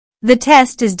The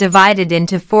test is divided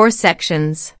into 4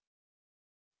 sections.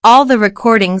 All the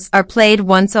recordings are played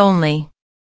once only.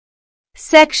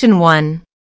 Section 1.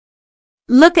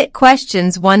 Look at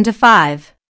questions 1 to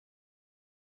 5.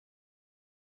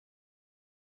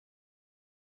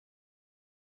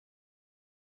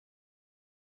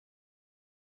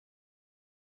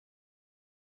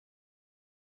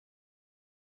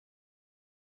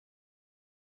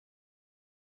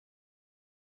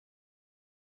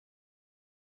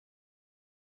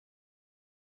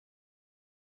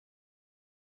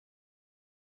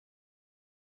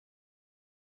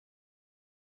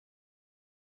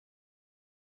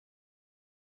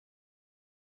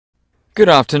 Good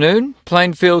afternoon,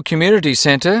 Plainfield Community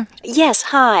Centre. Yes,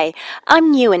 hi. I'm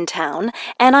new in town,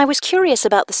 and I was curious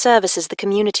about the services the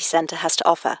community centre has to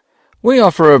offer. We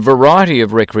offer a variety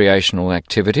of recreational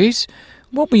activities.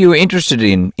 What were you interested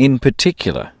in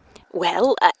particular?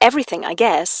 Well, everything, I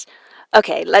guess.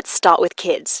 Okay, let's start with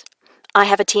kids. I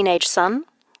have a teenage son.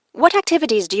 What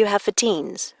activities do you have for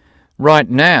teens? Right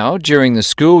now, during the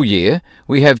school year,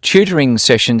 we have tutoring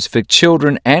sessions for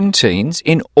children and teens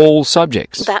in all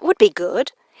subjects. That would be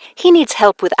good. He needs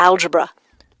help with algebra.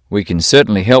 We can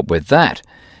certainly help with that.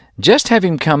 Just have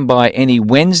him come by any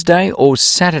Wednesday or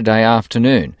Saturday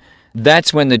afternoon.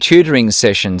 That's when the tutoring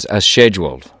sessions are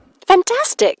scheduled.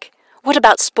 Fantastic! What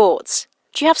about sports?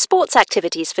 Do you have sports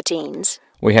activities for teens?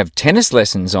 We have tennis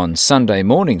lessons on Sunday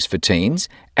mornings for teens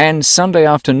and Sunday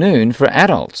afternoon for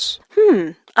adults.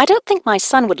 I don't think my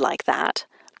son would like that,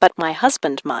 but my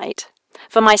husband might.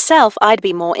 For myself, I'd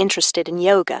be more interested in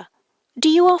yoga. Do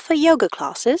you offer yoga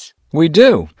classes? We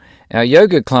do. Our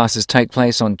yoga classes take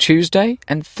place on Tuesday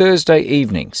and Thursday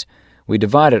evenings. We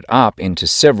divide it up into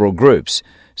several groups,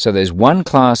 so there's one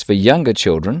class for younger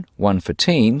children, one for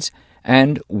teens,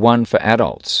 and one for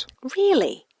adults.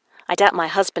 Really? I doubt my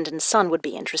husband and son would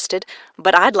be interested,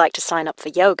 but I'd like to sign up for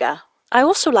yoga. I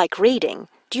also like reading.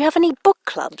 Do you have any book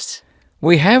clubs?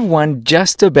 We have one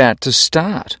just about to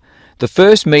start. The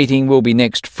first meeting will be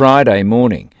next Friday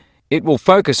morning. It will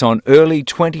focus on early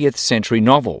 20th century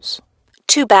novels.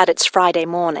 Too bad it's Friday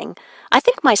morning. I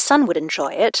think my son would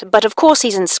enjoy it, but of course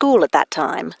he's in school at that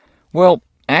time. Well,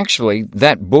 actually,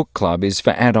 that book club is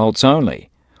for adults only.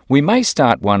 We may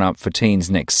start one up for teens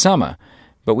next summer,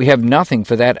 but we have nothing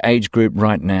for that age group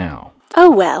right now. Oh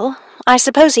well, I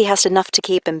suppose he has enough to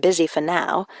keep him busy for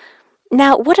now.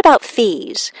 Now, what about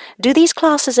fees? Do these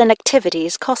classes and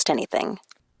activities cost anything?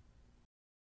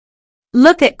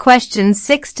 Look at questions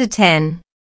 6 to 10.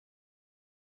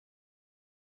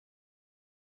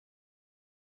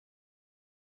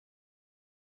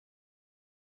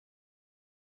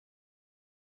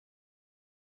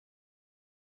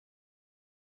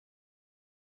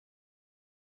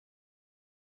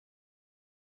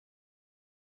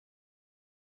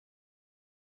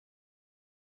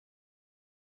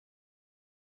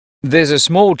 There's a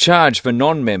small charge for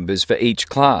non-members for each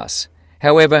class.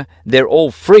 However, they're all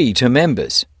free to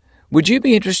members. Would you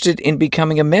be interested in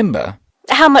becoming a member?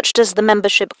 How much does the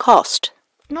membership cost?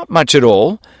 Not much at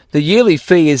all. The yearly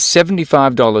fee is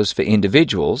 $75 for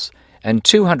individuals and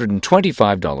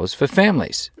 $225 for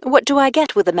families. What do I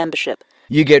get with the membership?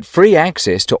 You get free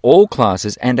access to all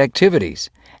classes and activities,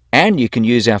 and you can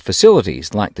use our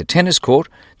facilities like the tennis court,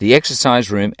 the exercise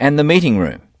room and the meeting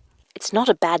room. It's not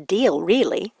a bad deal,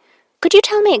 really. Could you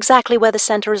tell me exactly where the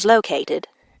centre is located?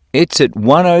 It's at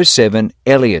 107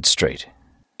 Elliott Street.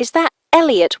 Is that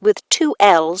Elliott with 2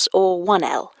 L's or 1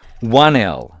 L? 1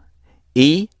 L.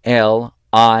 E-L-I-O-T.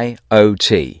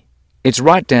 It's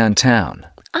right downtown.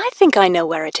 I think I know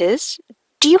where it is.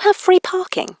 Do you have free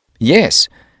parking? Yes.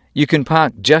 You can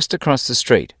park just across the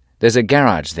street. There's a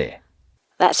garage there.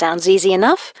 That sounds easy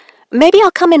enough. Maybe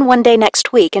I'll come in one day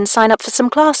next week and sign up for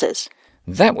some classes.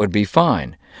 That would be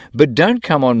fine. But don't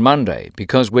come on Monday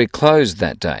because we're closed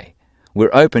that day. We're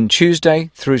open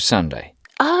Tuesday through Sunday.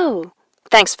 Oh,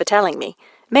 thanks for telling me.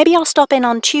 Maybe I'll stop in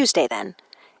on Tuesday then.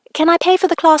 Can I pay for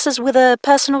the classes with a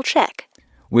personal cheque?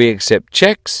 We accept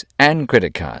cheques and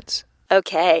credit cards.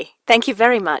 Okay, thank you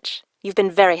very much. You've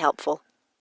been very helpful.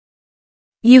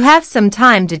 You have some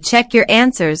time to check your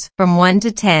answers from 1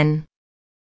 to 10.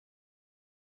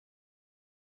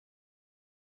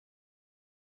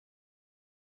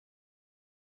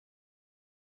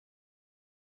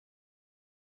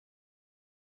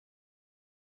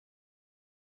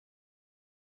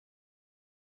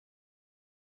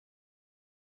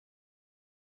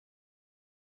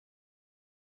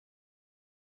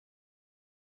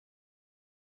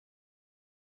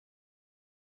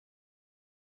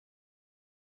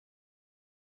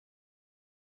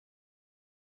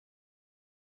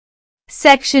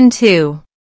 Section 2.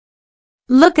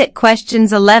 Look at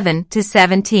questions 11 to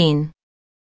 17.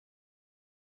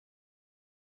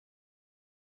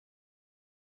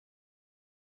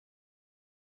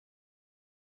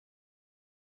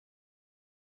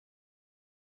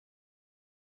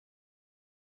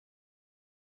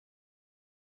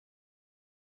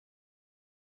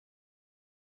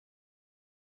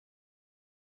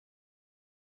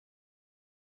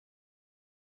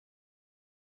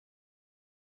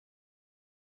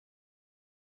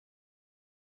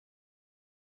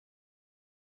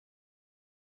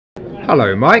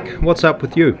 Hello, Mike. What's up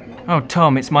with you? Oh,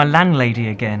 Tom, it's my landlady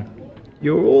again.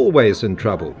 You're always in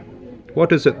trouble.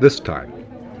 What is it this time?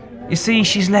 You see,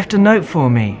 she's left a note for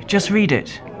me. Just read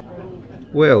it.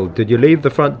 Well, did you leave the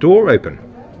front door open?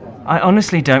 I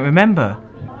honestly don't remember.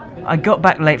 I got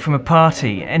back late from a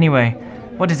party. Anyway,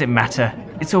 what does it matter?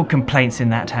 It's all complaints in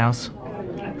that house.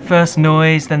 First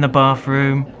noise, then the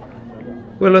bathroom.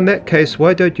 Well, in that case,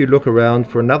 why don't you look around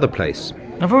for another place?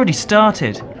 I've already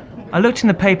started. I looked in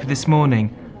the paper this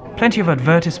morning. Plenty of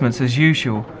advertisements as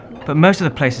usual, but most of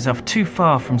the places are too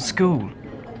far from school.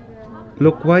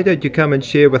 Look, why don't you come and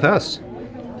share with us?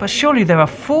 But surely there are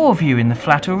 4 of you in the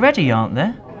flat already, aren't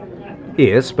there?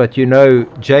 Yes, but you know,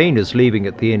 Jane is leaving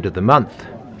at the end of the month.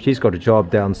 She's got a job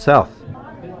down south.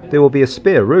 There will be a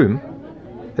spare room.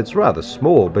 It's rather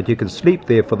small, but you can sleep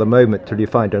there for the moment till you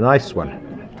find a nice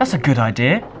one. That's a good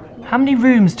idea. How many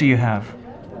rooms do you have?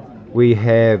 We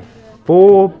have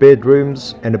 4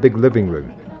 bedrooms and a big living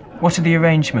room. What are the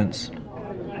arrangements?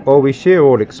 Well, we share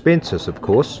all expenses, of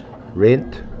course.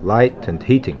 Rent, light and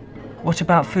heating. What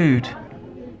about food?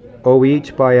 Or we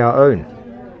each buy our own.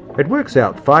 It works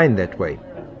out fine that way.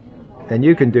 And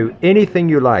you can do anything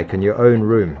you like in your own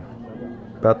room.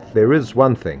 But there is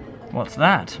one thing. What's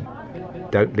that?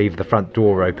 Don't leave the front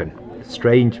door open.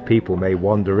 Strange people may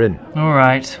wander in. All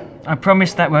right. I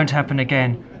promise that won't happen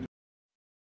again.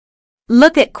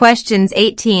 Look at questions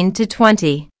 18 to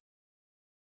 20.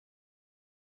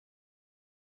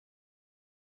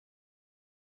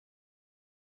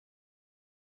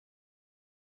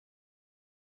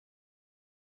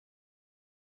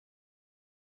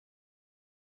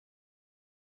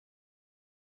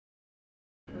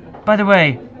 By the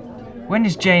way, when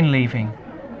is Jane leaving?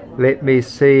 Let me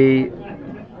see.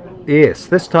 Yes,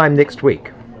 this time next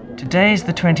week. Today is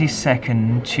the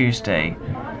 22nd, Tuesday.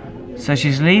 So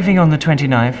she's leaving on the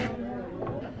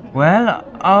 29th. Well,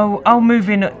 I'll move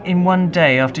in one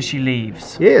day after she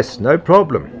leaves. Yes, no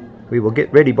problem. We will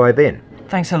get ready by then.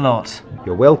 Thanks a lot.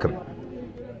 You're welcome.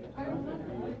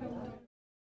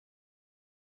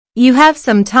 You have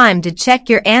some time to check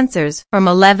your answers from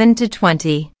 11 to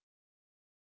 20.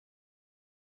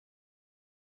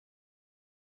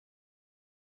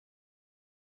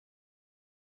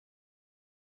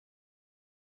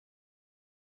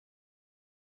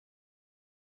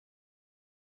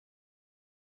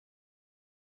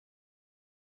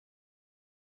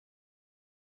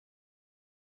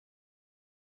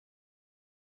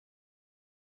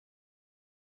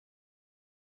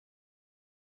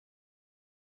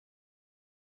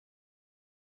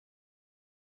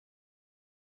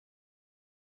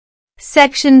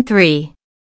 Section 3.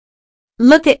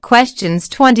 Look at questions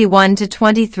 21 to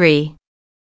 23.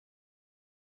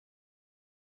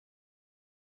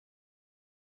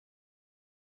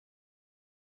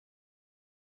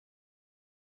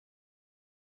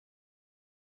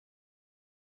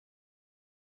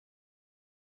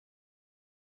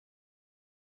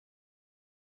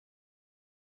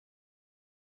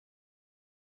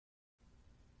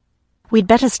 We'd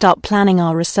better start planning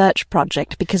our research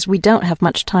project because we don't have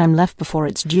much time left before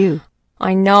it's due.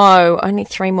 I know, only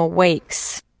 3 more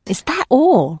weeks. Is that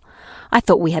all? I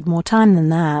thought we had more time than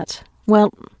that.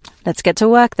 Well, let's get to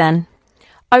work then.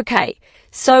 Okay,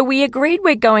 so we agreed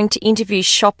we're going to interview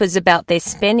shoppers about their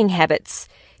spending habits.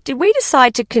 Did we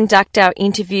decide to conduct our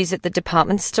interviews at the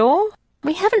department store?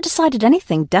 We haven't decided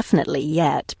anything definitely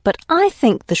yet, but I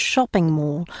think the shopping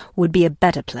mall would be a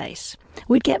better place.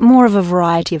 We'd get more of a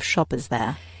variety of shoppers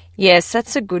there. Yes,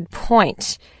 that's a good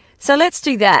point. So let's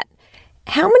do that.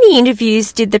 How many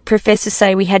interviews did the professor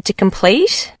say we had to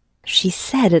complete? She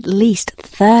said at least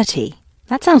 30.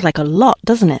 That sounds like a lot,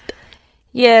 doesn't it?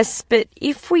 Yes, but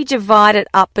if we divide it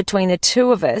up between the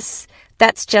 2 of us,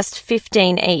 that's just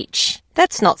 15 each.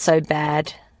 That's not so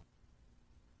bad.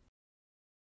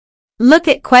 Look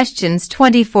at questions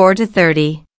 24 to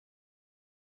 30.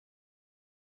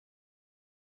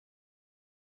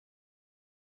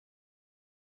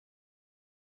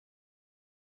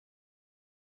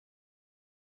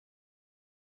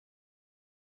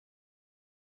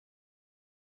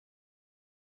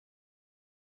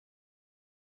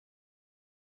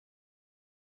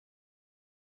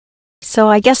 so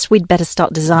I guess we'd better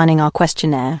start designing our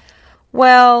questionnaire.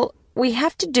 Well, we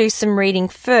have to do some reading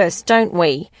first, don't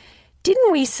we?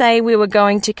 Didn't we say we were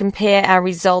going to compare our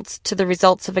results to the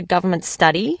results of a government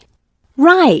study?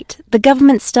 Right, the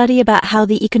government study about how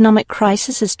the economic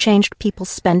crisis has changed people's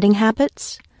spending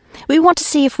habits. We want to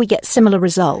see if we get similar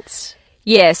results.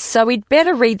 Yes, so we'd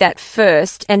better read that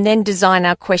first and then design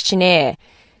our questionnaire.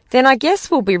 Then I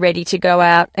guess we'll be ready to go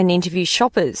out and interview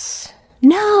shoppers.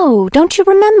 No, don't you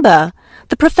remember?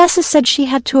 The professor said she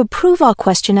had to approve our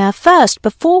questionnaire first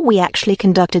before we actually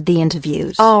conducted the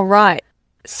interviews. Oh, right.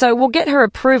 So we'll get her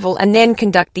approval and then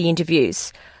conduct the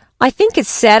interviews. I think a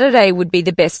Saturday would be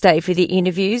the best day for the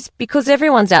interviews because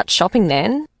everyone's out shopping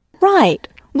then. Right.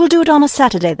 We'll do it on a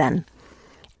Saturday then.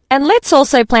 And let's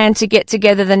also plan to get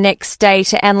together the next day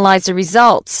to analyse the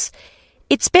results.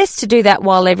 It's best to do that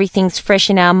while everything's fresh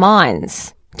in our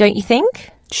minds, don't you think?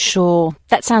 Sure,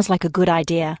 that sounds like a good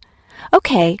idea.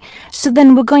 Okay, so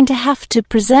then we're going to have to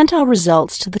present our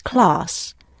results to the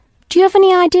class. Do you have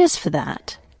any ideas for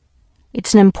that?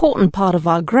 It's an important part of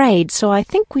our grade, so I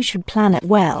think we should plan it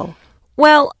well.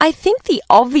 Well, I think the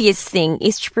obvious thing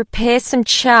is to prepare some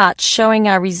charts showing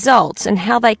our results and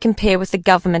how they compare with the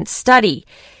government study.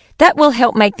 That will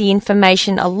help make the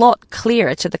information a lot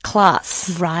clearer to the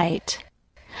class. Right.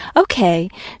 Okay,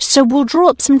 so we'll draw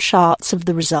up some charts of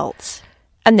the results.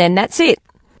 And then that's it.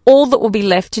 All that will be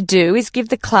left to do is give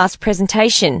the class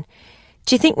presentation.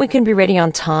 Do you think we can be ready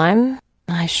on time?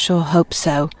 I sure hope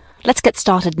so. Let's get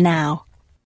started now.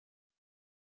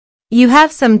 You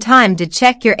have some time to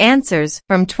check your answers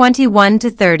from 21 to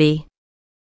 30.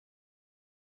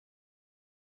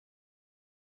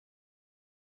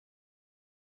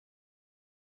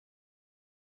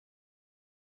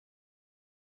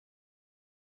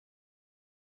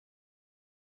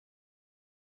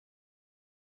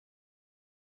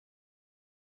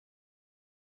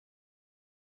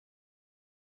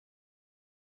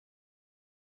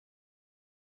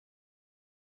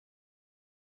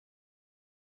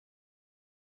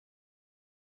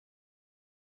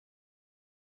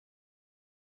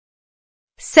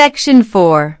 Section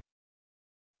 4.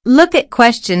 Look at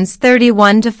questions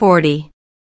 31 to 40.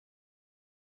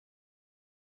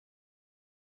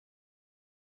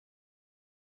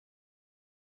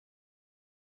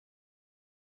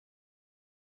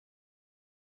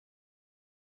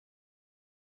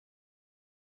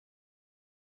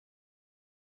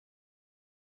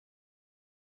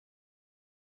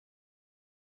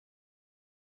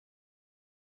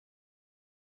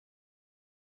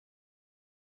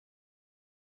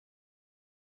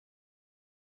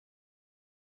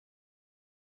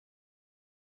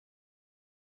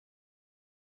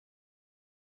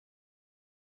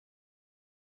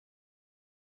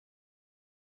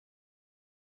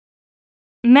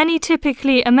 Many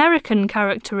typically American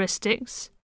characteristics,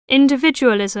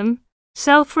 individualism,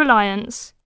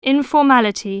 self-reliance,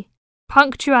 informality,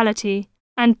 punctuality,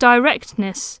 and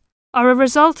directness, are a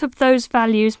result of those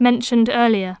values mentioned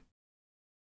earlier.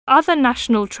 Other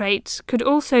national traits could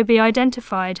also be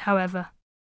identified, however.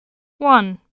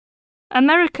 1.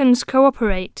 Americans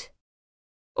cooperate.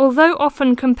 Although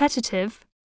often competitive,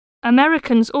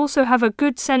 Americans also have a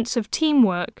good sense of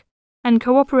teamwork and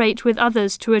cooperate with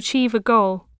others to achieve a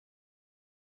goal.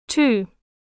 2.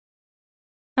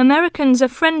 Americans are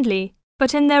friendly,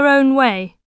 but in their own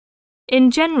way. In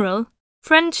general,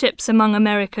 friendships among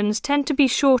Americans tend to be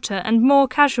shorter and more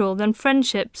casual than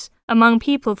friendships among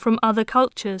people from other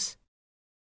cultures.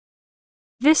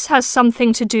 This has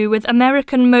something to do with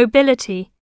American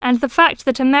mobility and the fact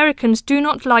that Americans do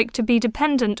not like to be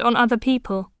dependent on other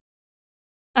people.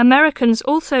 Americans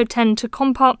also tend to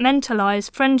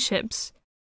compartmentalize friendships,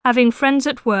 having friends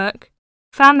at work,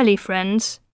 family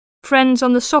friends, friends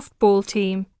on the softball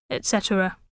team,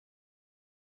 etc.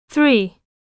 3.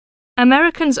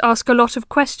 Americans ask a lot of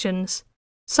questions,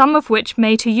 some of which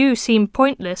may to you seem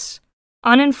pointless,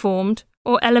 uninformed,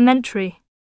 or elementary.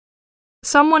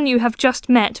 Someone you have just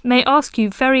met may ask you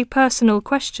very personal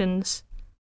questions.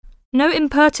 No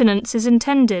impertinence is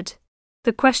intended.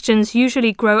 The questions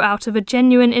usually grow out of a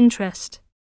genuine interest.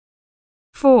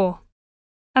 4.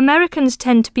 Americans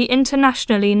tend to be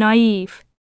internationally naive.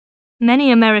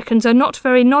 Many Americans are not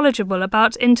very knowledgeable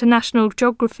about international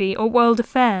geography or world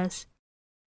affairs.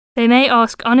 They may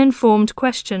ask uninformed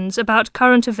questions about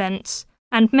current events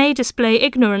and may display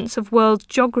ignorance of world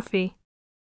geography.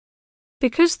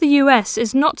 Because the US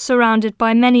is not surrounded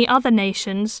by many other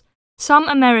nations, some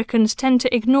Americans tend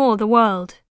to ignore the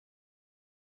world.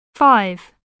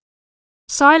 5.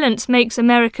 Silence makes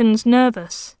Americans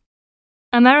nervous.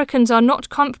 Americans are not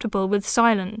comfortable with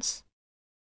silence.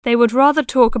 They would rather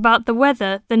talk about the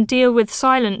weather than deal with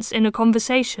silence in a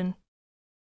conversation.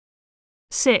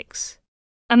 6.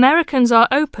 Americans are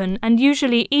open and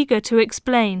usually eager to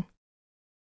explain.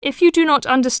 If you do not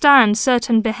understand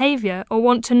certain behavior or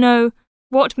want to know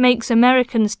what makes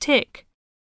Americans tick,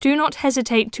 do not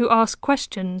hesitate to ask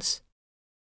questions.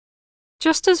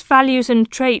 Just as values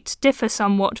and traits differ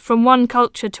somewhat from one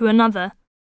culture to another,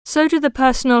 so do the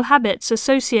personal habits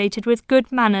associated with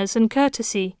good manners and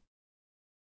courtesy.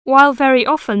 While very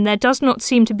often there does not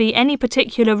seem to be any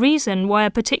particular reason why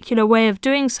a particular way of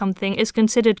doing something is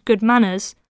considered good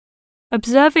manners,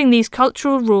 observing these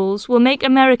cultural rules will make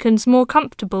Americans more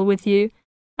comfortable with you,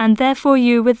 and therefore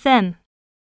you with them.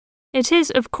 It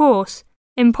is, of course,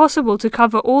 impossible to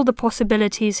cover all the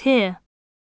possibilities here.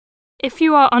 If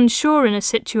you are unsure in a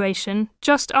situation,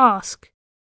 just ask.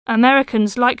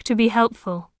 Americans like to be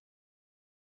helpful.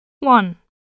 1.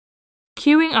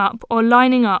 Queuing up or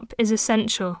lining up is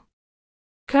essential.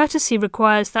 Courtesy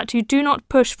requires that you do not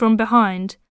push from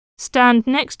behind, stand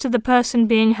next to the person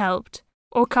being helped,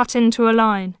 or cut into a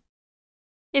line.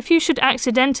 If you should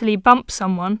accidentally bump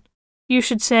someone, you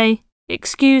should say,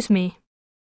 "Excuse me."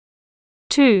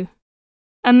 2.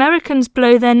 Americans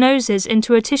blow their noses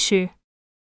into a tissue.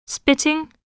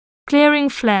 Spitting, clearing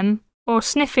phlegm, or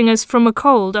sniffing as from a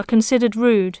cold are considered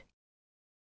rude.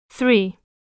 3.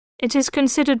 It is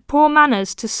considered poor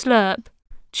manners to slurp,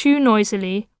 chew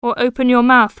noisily, or open your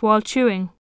mouth while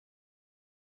chewing.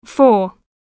 4.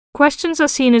 Questions are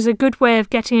seen as a good way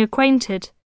of getting acquainted,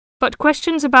 but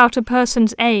questions about a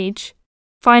person's age,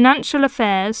 financial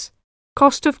affairs,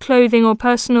 cost of clothing or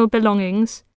personal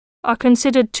belongings are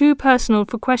considered too personal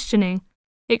for questioning,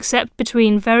 except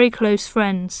between very close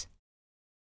friends.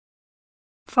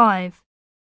 5.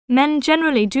 Men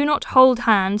generally do not hold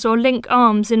hands or link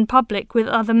arms in public with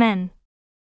other men.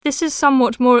 This is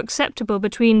somewhat more acceptable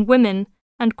between women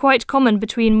and quite common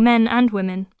between men and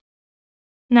women.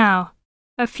 Now,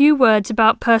 a few words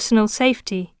about personal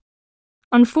safety.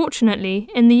 Unfortunately,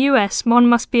 in the US one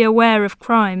must be aware of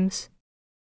crimes.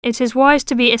 It is wise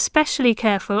to be especially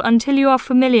careful until you are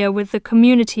familiar with the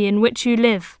community in which you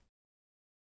live.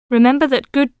 Remember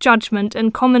that good judgment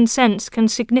and common sense can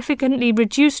significantly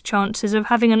reduce chances of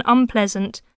having an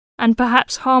unpleasant and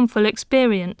perhaps harmful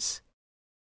experience.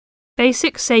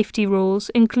 Basic safety rules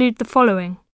include the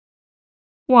following.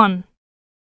 1.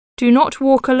 Do not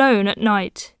walk alone at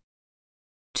night.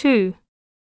 2.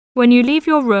 When you leave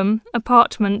your room,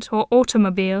 apartment, or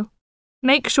automobile,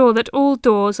 make sure that all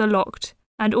doors are locked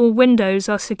and all windows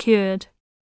are secured.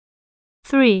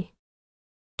 3.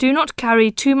 Do not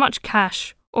carry too much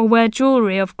cash or wear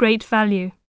jewelry of great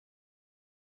value.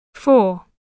 4.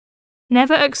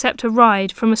 Never accept a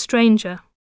ride from a stranger.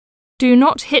 Do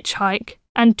not hitchhike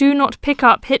and do not pick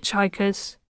up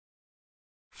hitchhikers.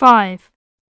 5.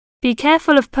 Be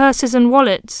careful of purses and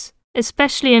wallets,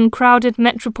 especially in crowded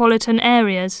metropolitan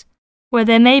areas, where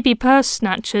there may be purse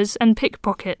snatchers and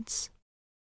pickpockets.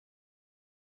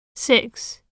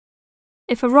 6.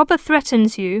 If a robber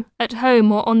threatens you, at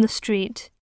home or on the street,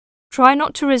 try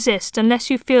not to resist unless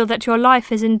you feel that your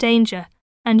life is in danger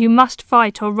and you must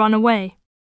fight or run away.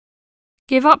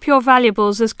 Give up your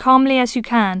valuables as calmly as you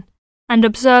can and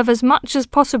observe as much as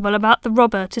possible about the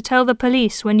robber to tell the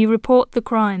police when you report the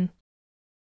crime.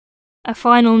 A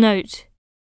final note.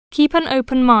 Keep an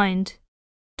open mind.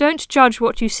 Don't judge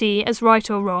what you see as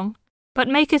right or wrong, but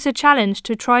make it a challenge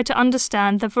to try to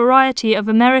understand the variety of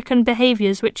American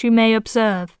behaviors which you may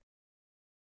observe.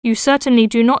 You certainly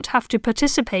do not have to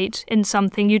participate in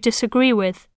something you disagree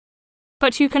with,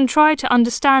 but you can try to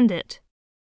understand it.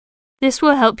 This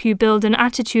will help you build an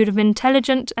attitude of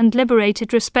intelligent and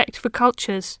liberated respect for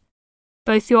cultures,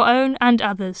 both your own and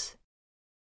others.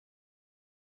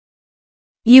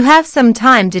 You have some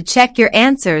time to check your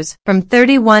answers from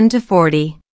 31 to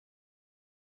 40.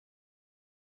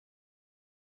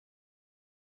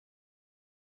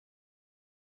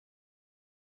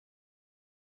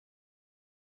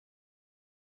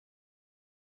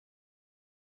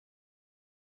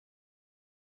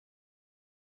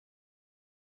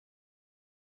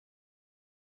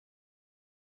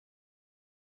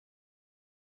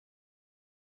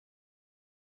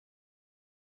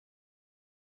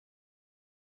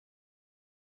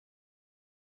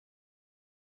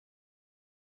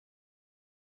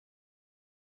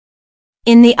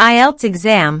 In the Ielts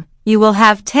exam, you will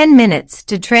have 10 minutes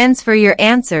to transfer your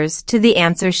answers to the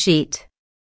answer sheet.